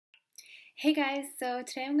Hey guys, so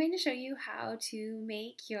today I'm going to show you how to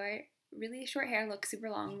make your really short hair look super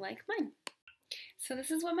long like mine. So this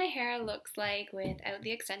is what my hair looks like without the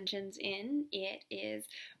extensions in. It is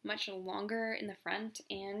much longer in the front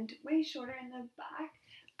and way shorter in the back.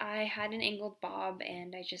 I had an angled bob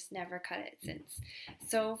and I just never cut it since.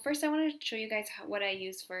 So first I want to show you guys what I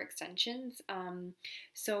use for extensions.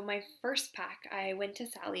 So my first pack, I went to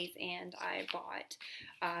Sally's and I bought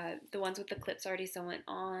the ones with the clips already sewn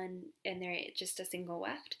on, and they're just a single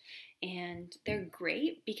weft. And they're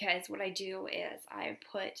great because what I do is I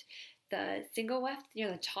put the single weft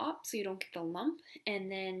near the top so you don't get the lump,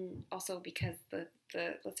 and then also because the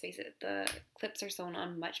let's face it, the clips are sewn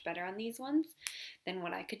on much better on these ones than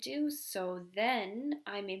what I could do. So then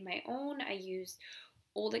I made my own. I used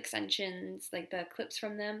old extensions, like the clips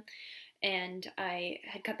from them, and I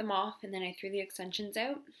had cut them off and then I threw the extensions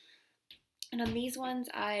out. And on these ones,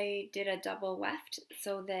 I did a double weft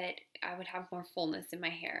so that I would have more fullness in my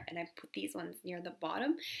hair. And I put these ones near the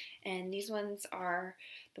bottom. And these ones are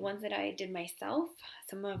the ones that I did myself.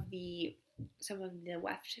 Some of the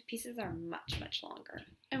weft pieces are much longer.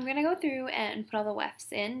 I'm gonna go through and put all the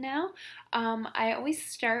wefts in now. I always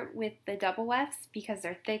start with the double wefts because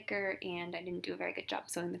they're thicker and I didn't do a very good job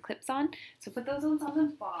sewing the clips on. So put those ones on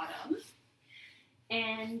the bottom.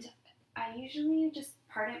 And I usually just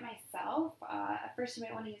part it myself. At first you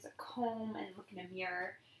might want to use a comb and look in a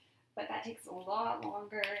mirror, but that takes a lot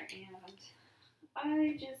longer and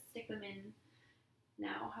I just stick them in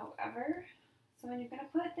now, however. So I'm going to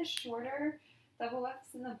put the shorter double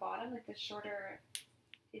wefts in the bottom, like the shorter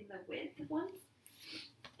in the width ones,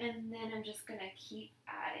 and then I'm just going to keep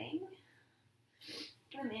adding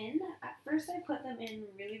them in. At first I put them in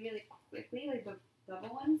really quickly, like the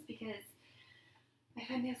double ones, because I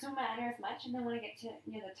find they don't matter as much, and then when I get to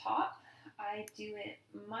near the top, I do it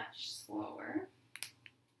much slower.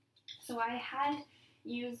 So I had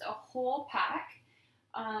used a whole pack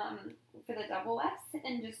for the double wefts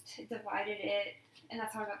and just divided it, and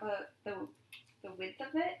that's how I got the width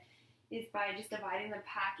of it, is by just dividing the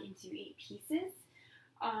pack into 8 pieces.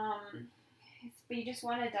 But you just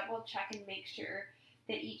want to double check and make sure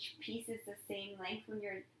that each piece is the same length when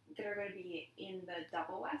that are going to be in the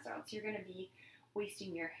double wefts, or else you're going to be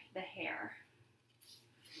wasting the hair.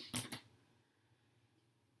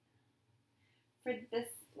 For this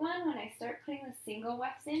one, when I start putting the single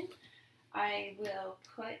wefts in, I will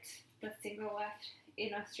put the single weft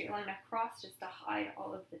in a straight line across just to hide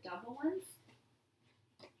all of the double ones.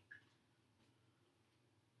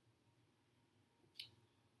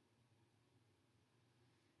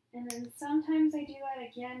 And then sometimes I do that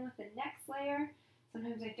again with the next layer.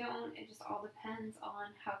 Sometimes I don't. It just all depends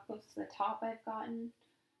on how close to the top I've gotten.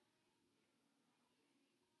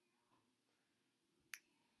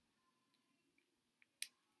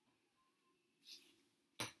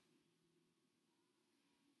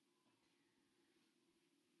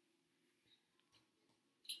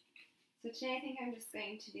 So today I think I'm just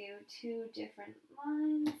going to do 2 different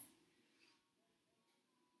lines.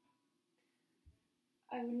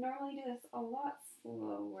 I would normally do this a lot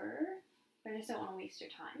slower, but I just don't want to waste your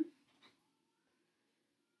time.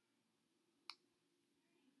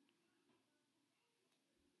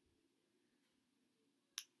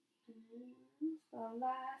 And the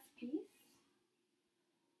last piece.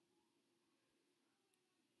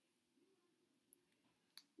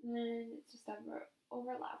 And then it's just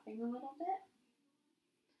overlapping a little bit.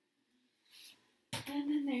 And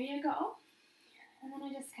then there you go. And then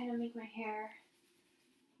I just kind of make my hair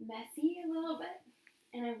messy a little bit.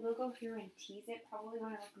 And I will go through and tease it probably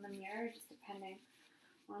when I look in the mirror, just depending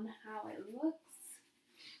on how it looks.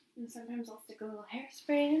 And sometimes I'll stick a little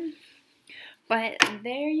hairspray in. But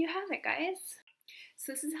there you have it, guys.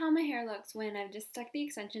 So this is how my hair looks when I've just stuck the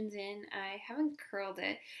extensions in. I haven't curled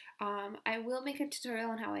it. I will make a tutorial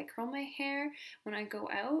on how I curl my hair when I go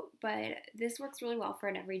out, but this works really well for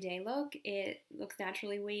an everyday look. It looks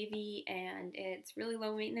naturally wavy and it's really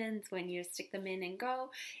low maintenance when you stick them in and go.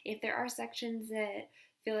 If there are sections that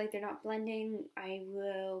feel like they're not blending, I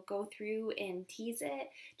will go through and tease it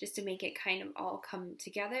just to make it kind of all come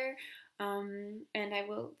together. And I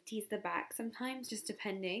will tease the back sometimes, just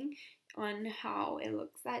depending on how it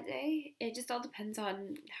looks that day. It just all depends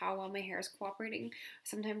on how well my hair is cooperating.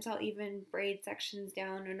 Sometimes I'll even braid sections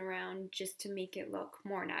down and around just to make it look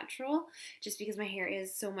more natural, just because my hair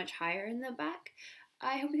is so much higher in the back.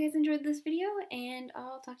 I hope you guys enjoyed this video, and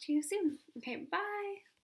I'll talk to you soon. Okay, bye!